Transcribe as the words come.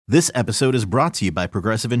This episode is brought to you by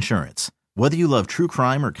Progressive Insurance. Whether you love true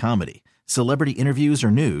crime or comedy, celebrity interviews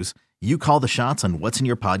or news, you call the shots on what's in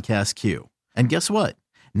your podcast queue. And guess what?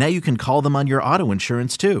 Now you can call them on your auto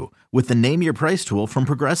insurance too with the Name Your Price tool from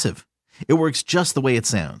Progressive. It works just the way it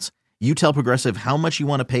sounds. You tell Progressive how much you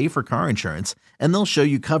want to pay for car insurance, and they'll show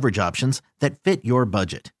you coverage options that fit your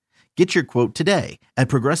budget. Get your quote today at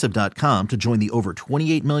Progressive.com to join the over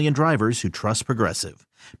 28 million drivers who trust Progressive.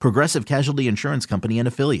 Progressive Casualty Insurance Company and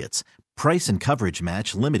Affiliates. Price and coverage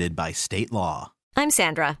match limited by state law. I'm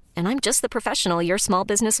Sandra, and I'm just the professional your small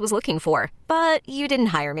business was looking for. But you didn't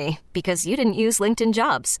hire me because you didn't use LinkedIn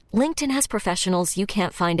Jobs. LinkedIn has professionals you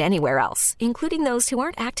can't find anywhere else, including those who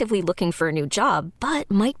aren't actively looking for a new job, but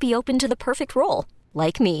might be open to the perfect role,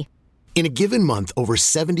 like me. In a given month, over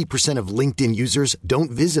 70% of LinkedIn users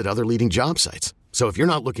don't visit other leading job sites. So if you're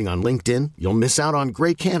not looking on LinkedIn, you'll miss out on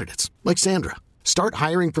great candidates like Sandra. Start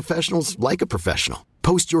hiring professionals like a professional.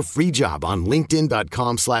 Post your free job on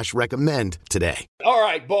linkedin.com/recommend today. All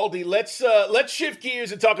right, Baldy, let's shift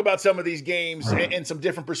gears and talk about some of these games and some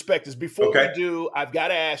different perspectives. Before we do, I've got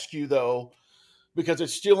to ask you, though, because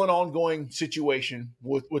it's still an ongoing situation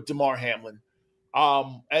with Damar Hamlin.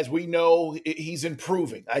 As we know, he's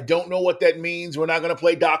improving. I don't know what that means. We're not going to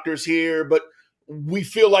play doctors here, but we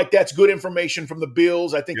feel like that's good information from the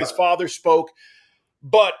Bills. I think his father spoke.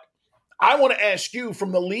 But I want to ask you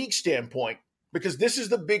from the league standpoint, because this is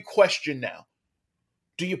the big question now.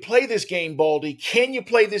 Do you play this game, Baldy? Can you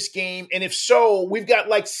play this game? And if so, we've got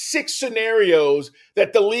like 6 scenarios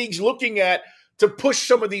that the league's looking at to push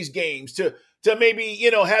some of these games, to maybe,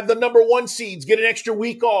 have the number 1 seeds get an extra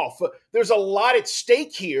week off. There's a lot at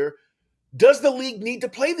stake here. Does the league need to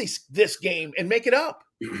play this game and make it up?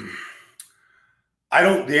 The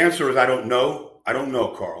answer is I don't know. I don't know,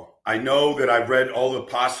 Carl. I know that I've read all the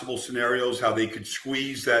possible scenarios, how they could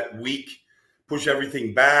squeeze that week, push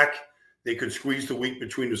everything back. They could squeeze the week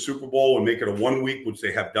between the Super Bowl and make it a 1 week, which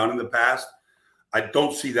they have done in the past. I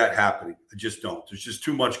don't see that happening. I just don't. There's just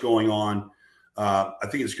too much going on. I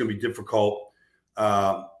think it's going to be difficult.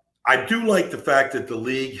 I do like the fact that the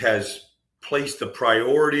league has placed the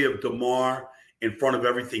priority of Damar in front of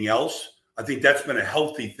everything else. I think that's been a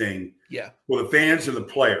healthy thing for the fans and the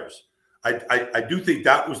players. I do think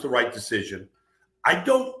that was the right decision. I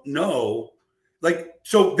don't know.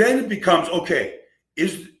 So then it becomes, okay,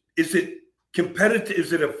 is it competitive?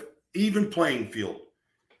 Is it an even playing field,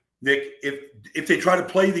 Nick? If they try to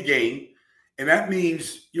play the game, and that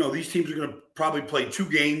means, these teams are going to probably play 2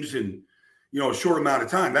 games in, a short amount of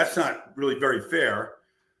time. That's not really very fair.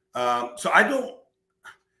 So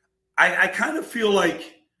I kind of feel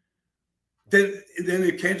like then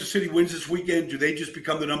if Kansas City wins this weekend, do they just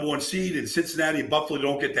become the number 1 seed and Cincinnati and Buffalo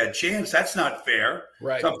don't get that chance? That's not fair.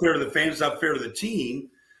 Right. It's not fair to the fans. It's not fair to the team.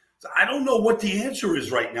 So I don't know what the answer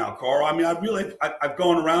is right now, Carl. I mean, I've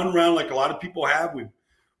gone around like a lot of people have.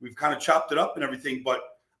 We've kind of chopped it up and everything, but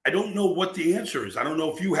I don't know what the answer is. I don't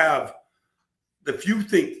know if you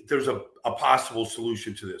think there's a possible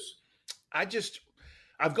solution to this.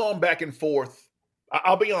 I've gone back and forth.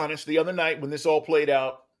 I'll be honest. The other night when this all played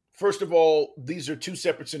out, first of all, these are 2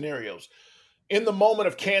 separate scenarios. In the moment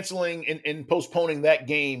of canceling and postponing that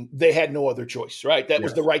game, they had no other choice, right? That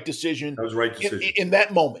was the right decision. That was the right decision. In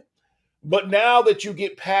that moment. But now that you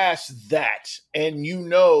get past that and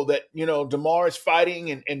that, Damar is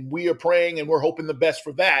fighting and we are praying and we're hoping the best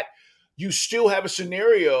for that, you still have a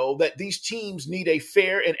scenario that these teams need a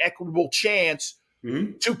fair and equitable chance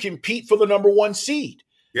to compete for the number 1 seed.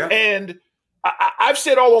 Yeah. And I've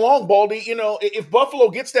said all along, Baldy, if Buffalo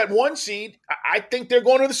gets that 1 seed, I think they're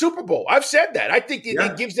going to the Super Bowl. I've said that. I think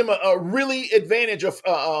it gives them a really advantage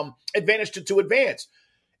to advance.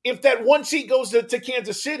 If that 1 seed goes to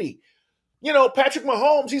Kansas City, Patrick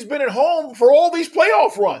Mahomes, he's been at home for all these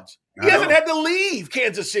playoff runs. He hasn't had to leave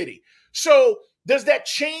Kansas City. So does that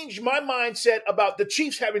change my mindset about the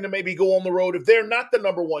Chiefs having to maybe go on the road if they're not the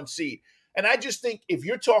number 1 seed? And I just think if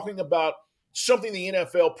you're talking about something the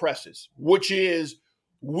NFL presses, which is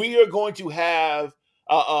we are going to have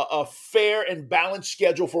a fair and balanced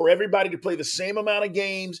schedule for everybody to play the same amount of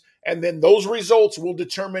games, and then those results will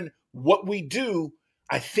determine what we do.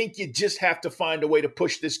 I think you just have to find a way to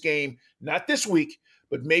push this game, not this week,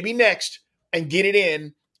 but maybe next, and get it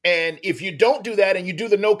in. And if you don't do that and you do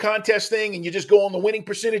the no contest thing and you just go on the winning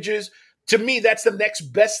percentages, to me, that's the next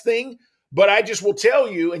best thing. But I just will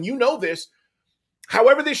tell you, and you know this,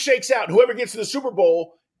 however this shakes out, whoever gets to the Super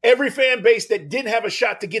Bowl, every fan base that didn't have a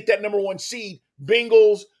shot to get that number 1 seed,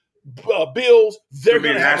 Bengals, Bills, they're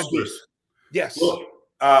going to have a beat. Yes. Look,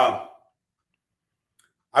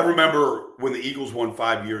 I remember when the Eagles won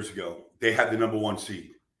 5 years ago, they had the number 1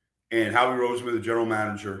 seed. and Howie Roseman, the general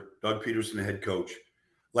manager, Doug Peterson, the head coach,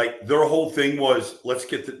 like their whole thing was, let's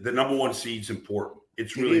get the number one seed's important.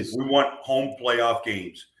 It's really, we want home playoff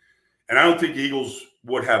games. And I don't think the Eagles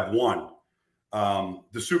would have won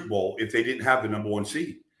the Super Bowl if they didn't have the number one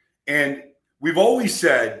seed. And we've always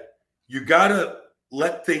said, you got to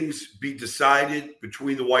let things be decided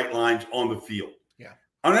between the white lines on the field. Yeah.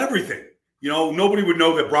 On everything. Nobody would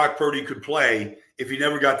know that Brock Purdy could play if he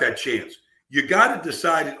never got that chance. You got to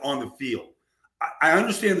decide it on the field. I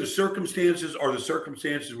understand the circumstances are the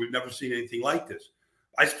circumstances. We've never seen anything like this.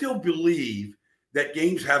 I still believe that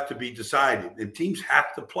games have to be decided and teams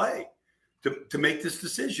have to play to make this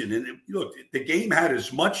decision. And look, the game had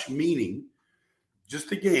as much meaning,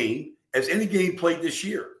 just a game, as any game played this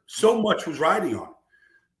year. So much was riding on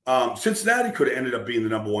it. Cincinnati could have ended up being the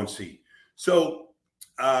number one seed. So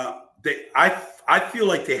I feel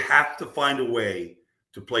like they have to find a way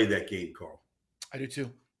to play that game, Carl. I do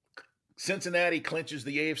too. Cincinnati clinches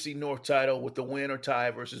the AFC North title with the win or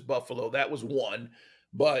tie versus Buffalo. That was one.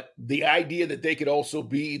 But the idea that they could also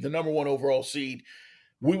be the number one overall seed,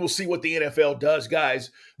 we will see what the NFL does,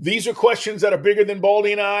 guys. These are questions that are bigger than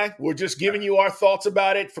Baldy and I. We're just giving you our thoughts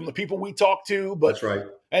about it from the people we talk to. But that's right.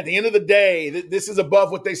 At the end of the day, this is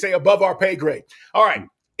above what they say, above our pay grade. All right.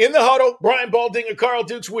 In the huddle, Brian Baldinger, Carl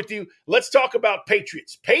Dukes with you. Let's talk about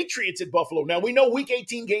Patriots. Patriots at Buffalo. Now, we know Week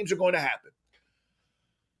 18 games are going to happen.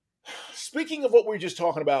 Speaking of what we were just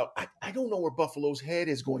talking about, I don't know where Buffalo's head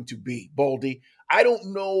is going to be, Baldy. I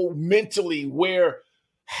don't know mentally where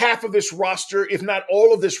half of this roster, if not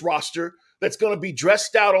all of this roster, that's going to be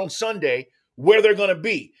dressed out on Sunday, where they're going to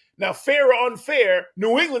be. Now, fair or unfair,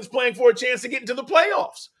 New England's playing for a chance to get into the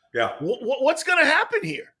playoffs. Yeah. What's going to happen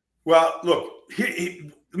here? Well, look, let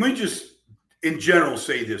me just in general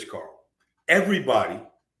say this, Carl. Everybody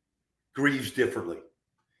grieves differently.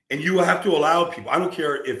 And you have to allow people, I don't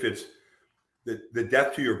care if it's the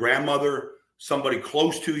death to your grandmother, somebody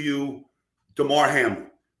close to you, Damar Hamlin.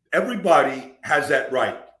 Everybody has that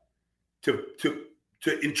right to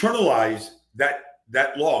internalize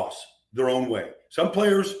that loss their own way. Some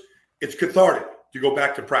players, it's cathartic to go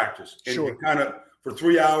back to practice and sure. kind of for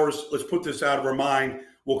 3 hours, let's put this out of our mind.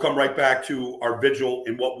 We'll come right back to our vigil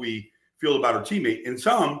and what we feel about our teammate. And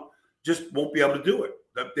some just won't be able to do it.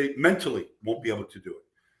 They mentally won't be able to do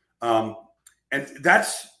it. And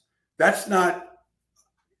that's not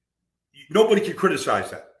 – nobody can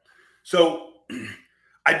criticize that. So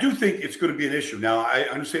I do think it's going to be an issue. Now, I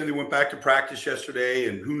understand they went back to practice yesterday,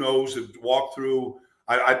 and who knows, walk through.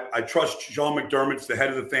 I trust Sean McDermott's the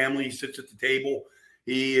head of the family. He sits at the table.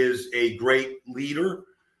 He is a great leader.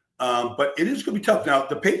 But it is going to be tough. Now,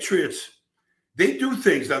 the Patriots, they do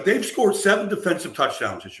things. Now, they've scored 7 defensive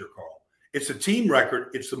touchdowns this year, Carl. It's a team record.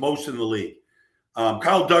 It's the most in the league.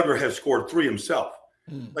 Kyle Duggar has scored 3 himself.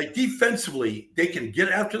 Like defensively, they can get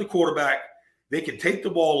after the quarterback. They can take the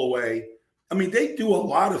ball away. I mean, they do a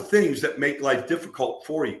lot of things that make life difficult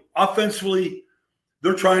for you. Offensively,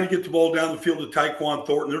 they're trying to get the ball down the field to Tyquan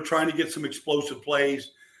Thornton. They're trying to get some explosive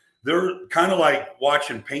plays. They're kind of like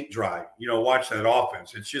watching paint dry, watching that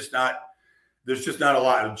offense. It's just not – there's just not a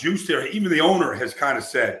lot of juice there. Even the owner has kind of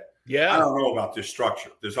said, I don't know about this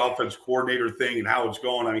structure, this offense coordinator thing and how it's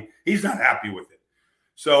going. I mean, he's not happy with it.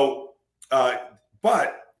 So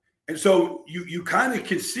so you kind of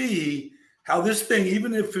can see how this thing,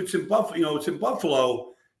 even if it's in Buffalo, it's in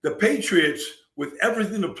Buffalo, the Patriots, with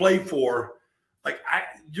everything to play for,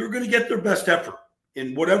 you're going to get their best effort.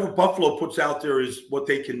 And whatever Buffalo puts out there is what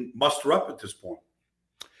they can muster up at this point.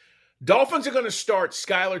 Dolphins are going to start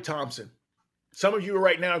Skylar Thompson. Some of you are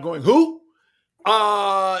right now going, who?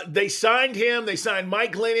 They signed him. They signed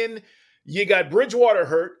Mike Glennon. You got Bridgewater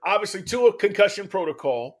hurt. Obviously, Tua concussion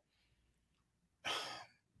protocol.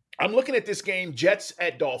 I'm looking at this game, Jets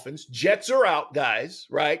at Dolphins. Jets are out, guys,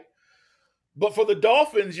 right? But for the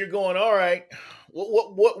Dolphins, you're going, all right,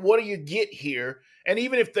 what do you get here? And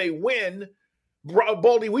even if they win,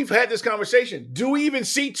 Baldy, we've had this conversation. Do we even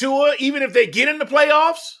see Tua, even if they get in the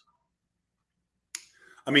playoffs?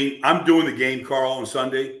 I mean, I'm doing the game, Carl, on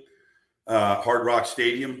Sunday, Hard Rock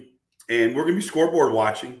Stadium, and we're going to be scoreboard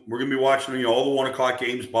watching. We're going to be watching, all the 1 o'clock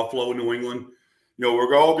games, Buffalo and New England.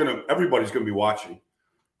 Everybody's going to be watching.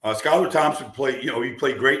 Skylar Thompson played, he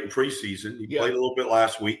played great in preseason. He played a little bit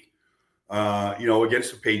last week,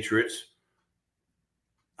 against the Patriots.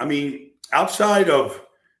 I mean, outside of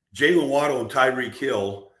Jalen Waddle and Tyreek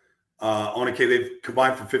Hill, they've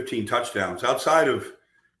combined for 15 touchdowns. Outside of,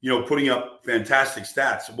 putting up fantastic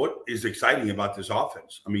stats, what is exciting about this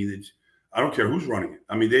offense? I mean, I don't care who's running it.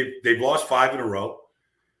 I mean, they've lost 5 in a row.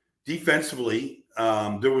 Defensively,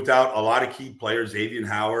 they're without a lot of key players, Xavier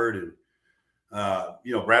Howard and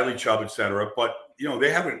Bradley Chubb, et cetera. But,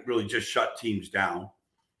 they haven't really just shut teams down.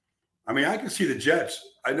 I mean, I can see the Jets.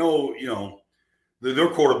 I know, their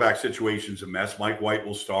quarterback situation's a mess. Mike White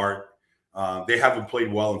will start. They haven't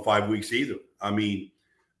played well in 5 weeks either. I mean,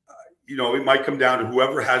 it might come down to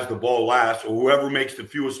whoever has the ball last or whoever makes the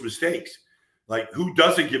fewest mistakes. Like, who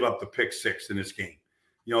doesn't give up the pick six in this game?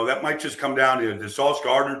 That might just come down to, does Sauce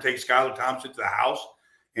Gardner take Skylar Thompson to the house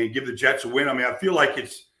and give the Jets a win? I mean, I feel like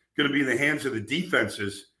it's going to be in the hands of the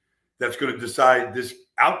defenses that's going to decide this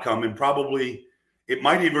outcome, and probably it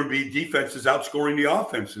might even be defenses outscoring the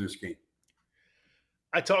offense in this game.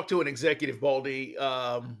 I talked to an executive, Baldy,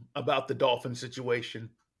 about the Dolphins situation,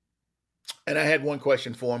 and I had one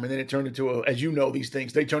question for him, and then it turned into as you know, these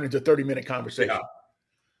things, they turn into a 30-minute conversation. Yeah.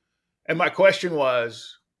 And my question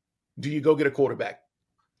was, do you go get a quarterback?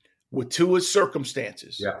 With Tua's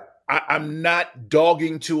circumstances, yeah. I'm not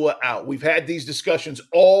dogging Tua out. We've had these discussions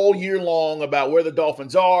all year long about where the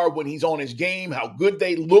Dolphins are when he's on his game, how good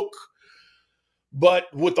they look.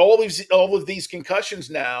 But with all of these concussions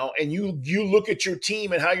now, and you look at your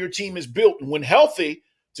team and how your team is built, and when healthy,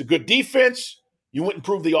 it's a good defense. You wouldn't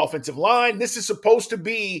improve the offensive line. This is supposed to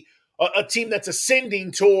be a team that's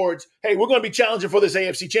ascending towards, hey, we're going to be challenging for this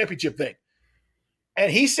AFC Championship thing.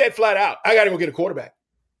 And he said flat out, I got to go get a quarterback.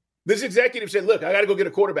 This executive said, look, I got to go get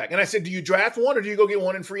a quarterback. And I said, do you draft one or do you go get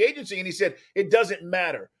one in free agency? And he said, it doesn't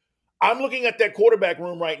matter. I'm looking at that quarterback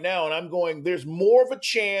room right now, and I'm going, there's more of a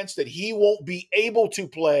chance that he won't be able to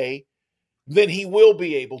play than he will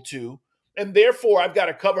be able to. And therefore, I've got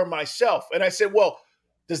to cover myself. And I said, well,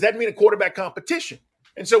 does that mean a quarterback competition?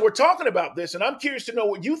 And so we're talking about this, and I'm curious to know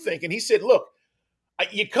what you think. And he said, look,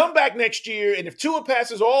 you come back next year, and if Tua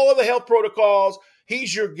passes all of the health protocols,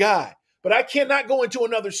 he's your guy. But I cannot go into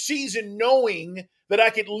another season knowing that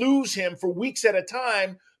I could lose him for weeks at a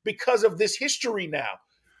time because of this history now.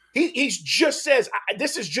 He just says,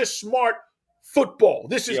 this is just smart football.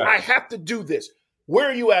 This is, I have to do this. Where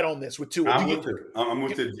are you at on this with Tua? I'm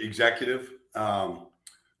with the executive.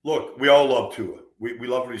 Look, we all love Tua. We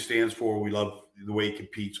love what he stands for. We love the way he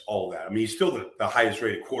competes, all of that. I mean, he's still the highest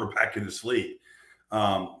rated quarterback in this league.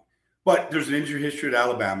 But there's an injury history at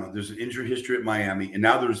Alabama. There's an injury history at Miami. And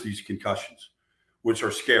now there's these concussions, which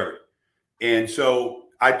are scary. And so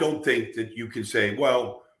I don't think that you can say,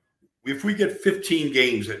 well, if we get 15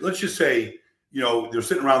 games, let's just say, they're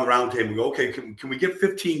sitting around the round table and go, okay, can we get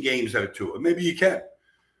 15 games out of Tua? Maybe you can.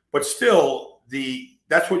 But still,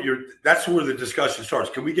 that's where the discussion starts.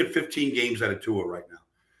 Can we get 15 games out of Tua right now?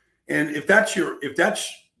 And if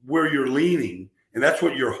that's where you're leaning and that's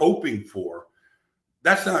what you're hoping for,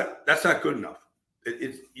 that's not good enough.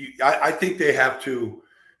 I think they have to,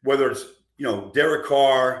 whether it's Derek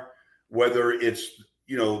Carr, whether it's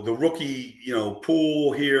the rookie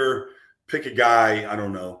pool here, pick a guy. I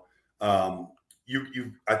don't know.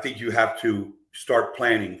 I think you have to start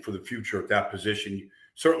planning for the future at that position.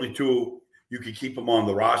 Certainly, too, you could keep him on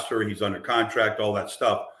the roster. He's under contract, all that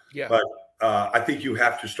stuff. Yeah. But I think you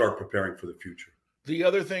have to start preparing for the future. The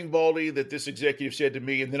other thing, Baldy, that this executive said to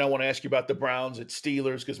me, and then I want to ask you about the Browns at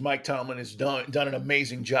Steelers, because Mike Tomlin has done an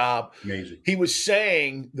amazing job. Amazing. He was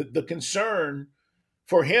saying that the concern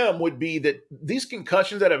for him would be that these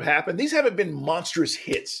concussions that have happened, these haven't been monstrous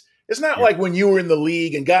hits. It's not like when you were in the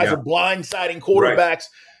league and guys are blindsiding quarterbacks. Right.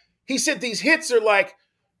 He said these hits are like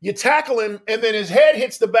you tackle him and then his head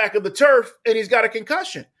hits the back of the turf and he's got a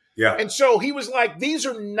concussion. Yeah. And so he was like, these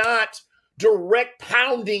are not direct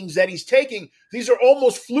poundings that he's taking. These are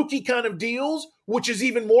almost fluky kind of deals, which is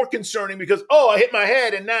even more concerning because, I hit my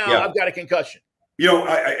head and now I've got a concussion.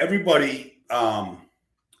 Everybody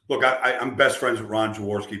look, I'm best friends with Ron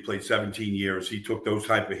Jaworski, played 17 years. He took those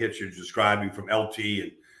type of hits you're describing from LT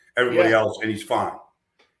and everybody else, and he's fine.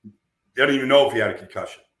 They don't even know if he had a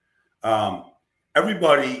concussion.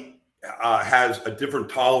 Everybody has a different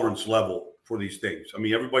tolerance level for these things. I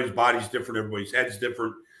mean, everybody's body's different. Everybody's head's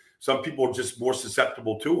different. Some people are just more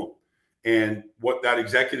susceptible to them. And what that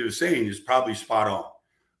executive is saying is probably spot on.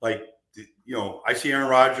 Like, I see Aaron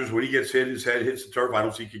Rodgers, when he gets hit, his head hits the turf, I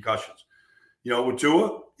don't see concussions. With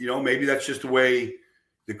Tua, maybe that's just the way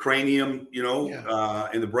the cranium,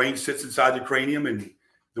 and the brain sits inside the cranium and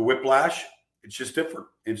the whiplash, it's just different.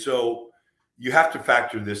 And so you have to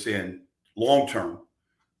factor this in long-term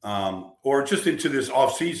or just into this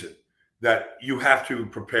off season that you have to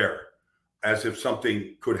prepare as if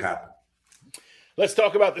something could happen. Let's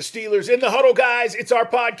talk about the Steelers. In the Huddle, guys, it's our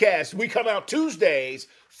podcast. We come out Tuesdays,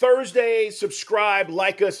 Thursdays. Subscribe,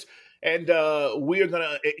 like us, and we are going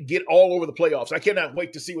to get all over the playoffs. I cannot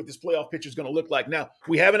wait to see what this playoff picture is going to look like. Now,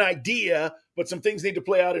 we have an idea, but some things need to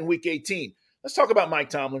play out in Week 18. Let's talk about Mike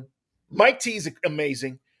Tomlin. Mike T is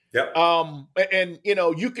amazing. Yep. And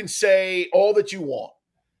you can say all that you want,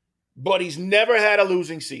 but he's never had a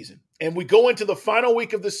losing season. And we go into the final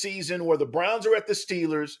week of the season where the Browns are at the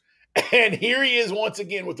Steelers, and here he is once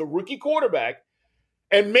again with a rookie quarterback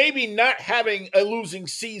and maybe not having a losing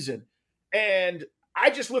season. And I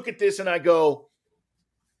just look at this and I go,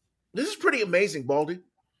 this is pretty amazing, Baldy.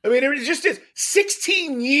 I mean, it just is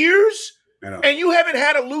 16 years and you haven't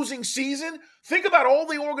had a losing season. Think about all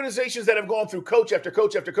the organizations that have gone through coach after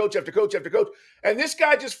coach after coach after coach after coach. And this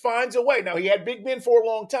guy just finds a way. Now, he had Big Ben for a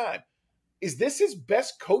long time. Is this his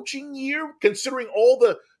best coaching year, considering all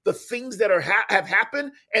the things that have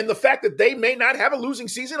happened and the fact that they may not have a losing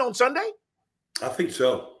season on Sunday? I think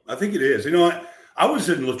so. I think it is. I was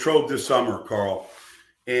in Latrobe this summer, Carl,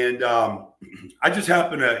 and I just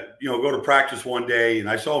happened to, go to practice one day, and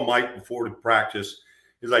I saw Mike before the practice.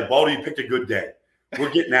 He's like, Baldy, you picked a good day.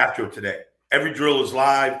 We're getting after it today. Every drill is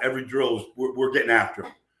live. Every drill is we're getting after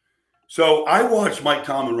it. So I watched Mike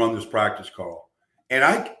Tomlin run this practice, Carl. And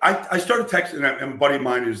I started texting, and a buddy of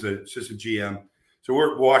mine is the assistant GM. So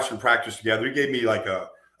we're watching practice together. He gave me like a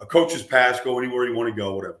coach's pass, go anywhere you want to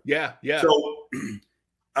go, whatever. Yeah. So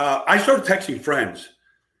I started texting friends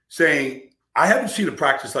saying, I haven't seen a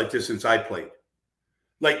practice like this since I played.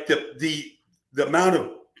 Like the amount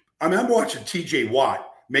of – I'm watching T.J. Watt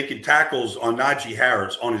making tackles on Najee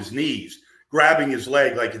Harris on his knees, grabbing his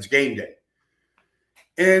leg like it's game day.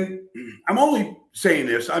 And I'm only saying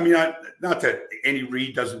this. I mean, not that Andy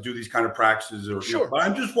Reid doesn't do these kind of practices, sure. But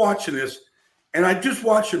I'm just watching this, and I'm just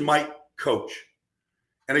watching Mike coach.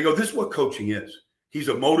 And I go, this is what coaching is. He's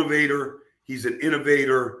a motivator. He's an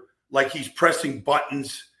innovator. Like, he's pressing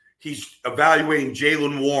buttons. He's evaluating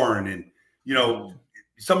Jaylen Warren and,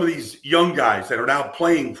 some of these young guys that are now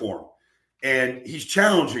playing for him. And he's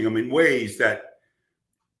challenging them in ways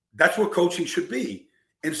that's what coaching should be.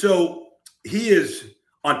 And so he is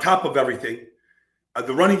on top of everything.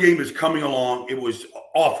 The running game is coming along. It was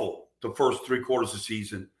awful the first 3 quarters of the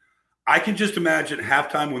season. I can just imagine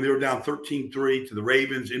halftime when they were down 13-3 to the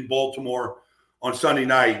Ravens in Baltimore on Sunday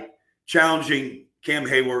night, challenging Cam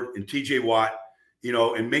Hayward and T.J. Watt,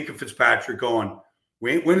 and Minkah Fitzpatrick going,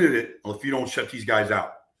 we ain't winning it if you don't shut these guys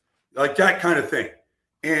out. Like that kind of thing.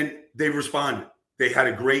 And they responded. They had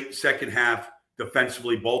a great second half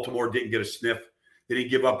defensively. Baltimore didn't get a sniff. They didn't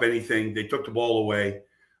give up anything. They took the ball away.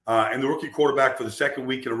 And the rookie quarterback for the second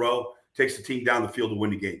week in a row takes the team down the field to win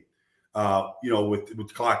the game, with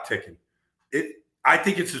the clock ticking. I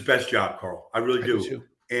think it's his best job, Carl. I really do.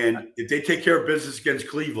 And if they take care of business against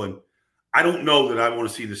Cleveland, I don't know that I want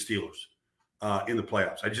to see the Steelers in the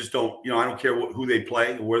playoffs. I just don't, I don't care who they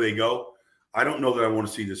play or where they go. I don't know that I want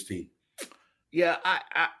to see this team. Yeah,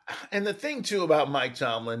 and the thing, too, about Mike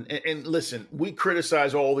Tomlin, and listen, we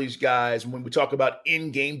criticize all these guys when we talk about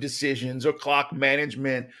in-game decisions or clock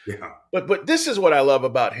management. Yeah. But this is what I love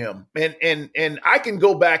about him. And I can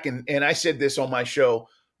go back, and I said this on my show,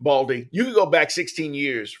 Baldy, you can go back 16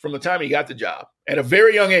 years from the time he got the job, at a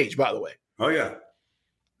very young age, by the way. Oh, yeah.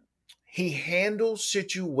 He handles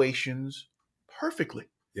situations perfectly.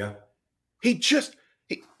 Yeah.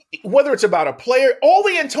 Whether it's about a player, all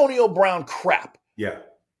the Antonio Brown crap. Yeah.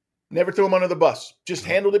 Never threw him under the bus. Just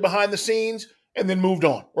handled it behind the scenes and then moved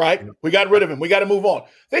on, right? We got rid of him. We got to move on.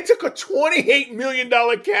 They took a $28 million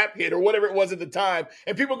cap hit or whatever it was at the time,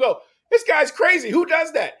 and people go, this guy's crazy. Who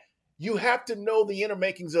does that? You have to know the inner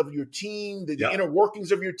makings of your team, the inner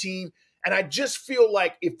workings of your team. And I just feel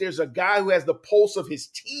like if there's a guy who has the pulse of his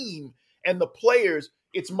team and the players,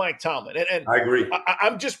 it's Mike Tomlin. And I agree.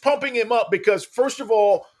 I'm just pumping him up because, first of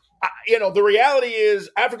all, the reality is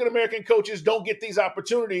African-American coaches don't get these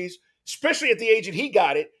opportunities, especially at the age that he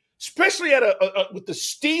got it, especially with the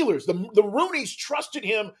Steelers. The Rooneys trusted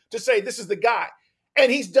him to say, this is the guy.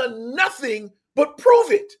 And he's done nothing but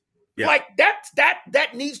prove it. Yeah. Like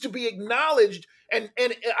that needs to be acknowledged. And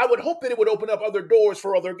I would hope that it would open up other doors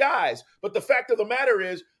for other guys. But the fact of the matter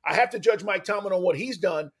is I have to judge Mike Tomlin on what he's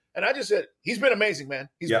done. And I just said, he's been amazing, man.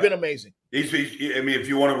 He's been amazing. If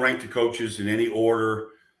you want to rank the coaches in any order,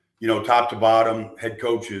 top to bottom, head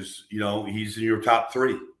coaches, he's in your top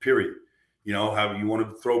 3, period. How you want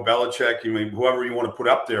to throw Belichick, whoever you want to put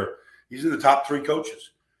up there, he's in the top 3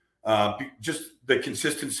 coaches. Just the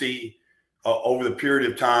consistency over the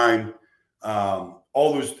period of time,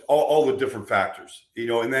 all the different factors,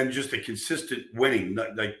 and then just the consistent winning.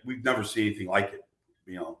 Like we've never seen anything like it,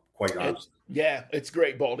 quite honestly. Yeah, it's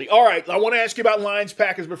great, Baldy. All right, I want to ask you about Lions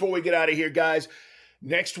Packers before we get out of here, guys.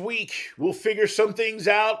 Next week, we'll figure some things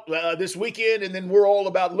out this weekend, and then we're all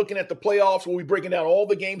about looking at the playoffs. We'll be breaking down all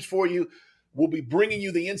the games for you. We'll be bringing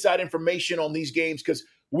you the inside information on these games because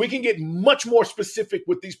we can get much more specific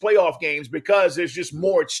with these playoff games because there's just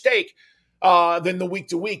more at stake than the week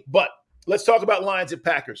to week. But let's talk about Lions at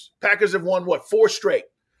Packers. Packers have won, what, 4 straight?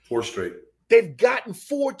 4 straight. They've gotten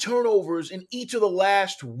 4 turnovers in each of the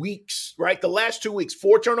last weeks, right? The last 2 weeks,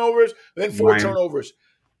 4 turnovers, then 4 turnovers.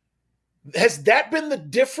 Has that been the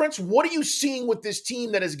difference? What are you seeing with this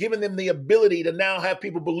team that has given them the ability to now have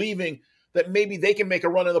people believing that maybe they can make a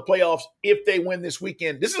run in the playoffs if they win this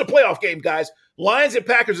weekend? This is a playoff game, guys. Lions and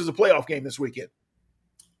Packers is a playoff game this weekend.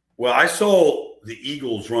 Well, I saw the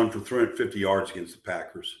Eagles run for 350 yards against the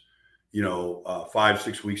Packers,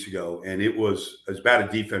 5-6 weeks ago, and it was as bad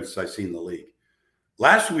a defense as I've seen in the league.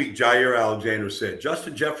 Last week, Jair Alexander said,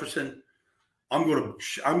 Justin Jefferson, I'm going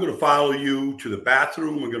to follow you to the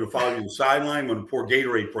bathroom. I'm going to follow you to the sideline. I'm going to pour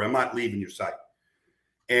Gatorade for you. I'm not leaving your sight.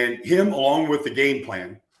 And him, along with the game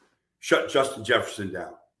plan, shut Justin Jefferson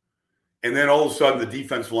down. And then all of a sudden, the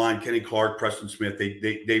defensive line, Kenny Clark, Preston Smith,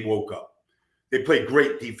 they woke up. They played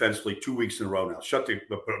great defensively 2 weeks in a row now. Shut the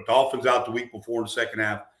Dolphins out the week before in the second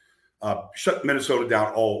half. Shut Minnesota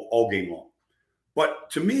down all game long. But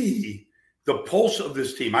to me, the pulse of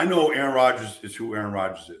this team, I know Aaron Rodgers is who Aaron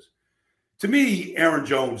Rodgers is. To me, Aaron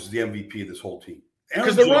Jones is the MVP of this whole team.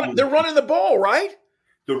 Because they're running the ball, right?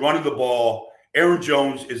 They're running the ball. Aaron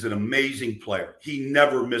Jones is an amazing player. He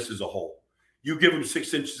never misses a hole. You give him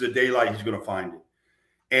 6 inches of daylight, he's going to find it.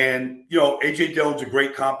 And, A.J. Dillon's a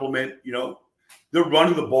great compliment. They're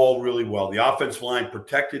running the ball really well. The offensive line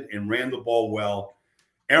protected and ran the ball well.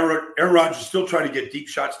 Aaron Rodgers is still trying to get deep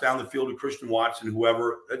shots down the field to Christian Watson,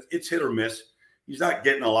 whoever. It's hit or miss. He's not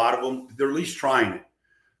getting a lot of them. They're at least trying it.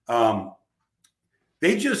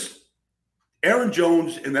 Aaron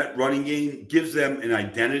Jones in that running game gives them an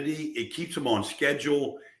identity. It keeps them on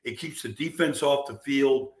schedule. It keeps the defense off the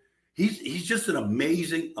field. He's just an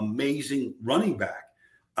amazing, amazing running back.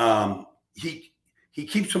 He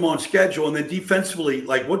keeps them on schedule. And then defensively,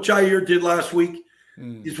 like what Jair did last week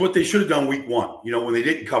is what they should have done week 1. When they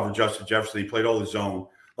didn't cover Justin Jefferson, he played all the zone.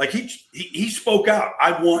 Like he spoke out.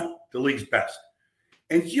 I want the league's best.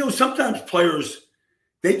 And, sometimes players,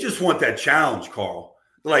 they just want that challenge, Carl.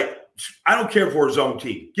 Like, I don't care if we're his own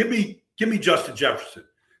team. Give me Justin Jefferson.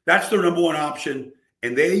 That's their number one option.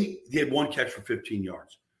 And they had 1 catch for 15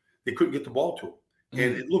 yards. They couldn't get the ball to him.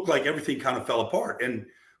 And it looked like everything kind of fell apart. And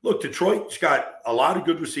look, Detroit's got a lot of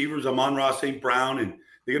good receivers. Amon-Ra St. Brown, and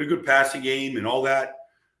they got a good passing game and all that.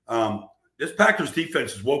 This Packers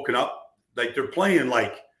defense is woken up. Like, they're playing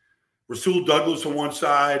like Rasul Douglas on one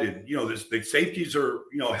side, and, the safeties are,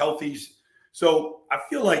 healthies. So I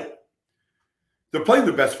feel like they're playing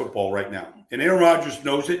their best football right now. And Aaron Rodgers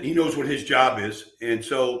knows it. He knows what his job is. And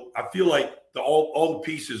so I feel like all the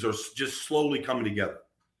pieces are just slowly coming together.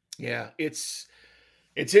 Yeah, it's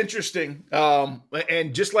interesting.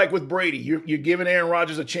 And just like with Brady, you're giving Aaron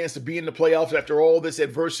Rodgers a chance to be in the playoffs after all this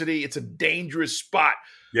adversity. It's a dangerous spot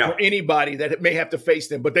for anybody that may have to face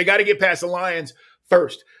them. But they got to get past the Lions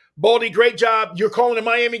first. Baldy, great job. You're calling a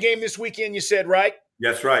Miami game this weekend, you said, right?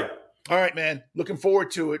 That's right. All right, man. Looking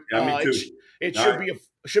forward to it. Yeah, me too. It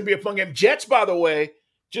should be a fun game. Jets, by the way,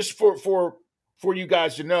 just for you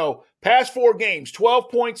guys to know, past 4 games, 12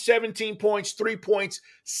 points, 17 points, 3 points,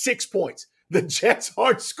 6 points. The Jets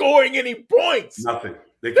aren't scoring any points. Nothing.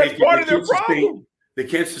 That's part of their problem. They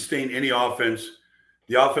can't sustain any offense.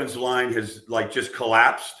 The offensive line has just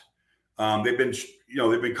collapsed. They've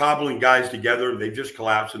been cobbling guys together. They've just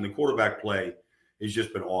collapsed, and the quarterback play has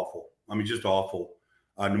just been awful. I mean, just awful.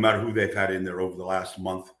 No matter who they've had in there over the last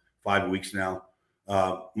month, 5 weeks now.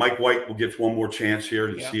 Mike White will get one more chance here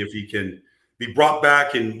to see if he can be brought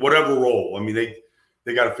back in whatever role. I mean,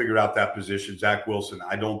 they got to figure out that position. Zach Wilson,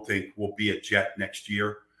 I don't think will be a Jet next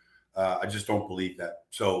year. I just don't believe that.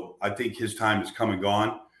 So I think his time is come and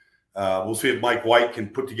gone. We'll see if Mike White can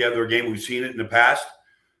put together a game. We've seen it in the past.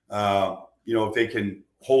 If they can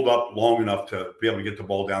hold up long enough to be able to get the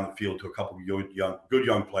ball down the field to a couple of good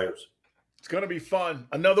young players. It's going to be fun.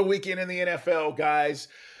 Another weekend in the NFL, guys.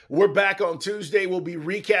 We're back on Tuesday. We'll be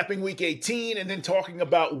recapping Week 18 and then talking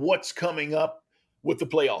about what's coming up with the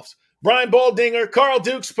playoffs. Brian Baldinger, Carl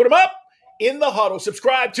Dukes, put them up in the huddle.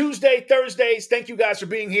 Subscribe Tuesday, Thursdays. Thank you guys for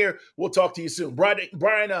being here. We'll talk to you soon.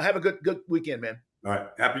 Brian, have a good weekend, man. All right.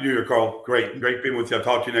 Happy New Year, Carl. Great being with you. I'll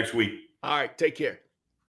talk to you next week. All right. Take care.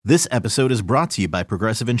 This episode is brought to you by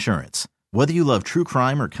Progressive Insurance. Whether you love true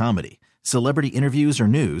crime or comedy, celebrity interviews or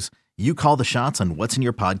news, you call the shots on what's in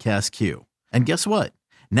your podcast queue. And guess what?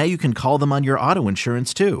 Now you can call them on your auto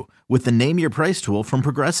insurance too with the Name Your Price tool from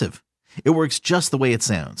Progressive. It works just the way it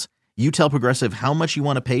sounds. You tell Progressive how much you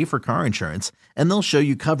want to pay for car insurance, and they'll show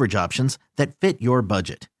you coverage options that fit your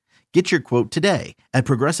budget. Get your quote today at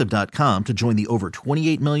Progressive.com to join the over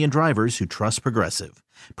 28 million drivers who trust Progressive.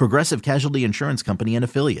 Progressive Casualty Insurance Company and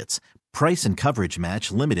Affiliates. Price and coverage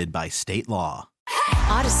match limited by state law.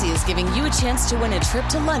 Odyssey is giving you a chance to win a trip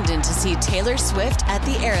to London to see Taylor Swift at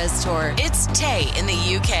the Eras Tour. It's Tay in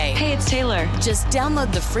the UK. Hey, it's Taylor. Just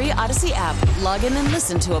download the free Odyssey app, log in and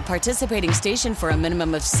listen to a participating station for a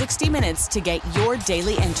minimum of 60 minutes to get your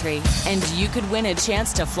daily entry. And you could win a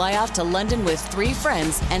chance to fly off to London with 3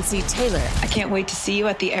 friends and see Taylor. I can't wait to see you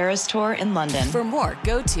at the Eras Tour in London. For more,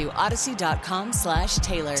 go to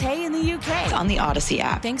odyssey.com/Taylor. Tay in the UK. On the Odyssey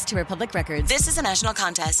app. Thanks to Republic Records. This is a national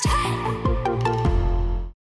contest.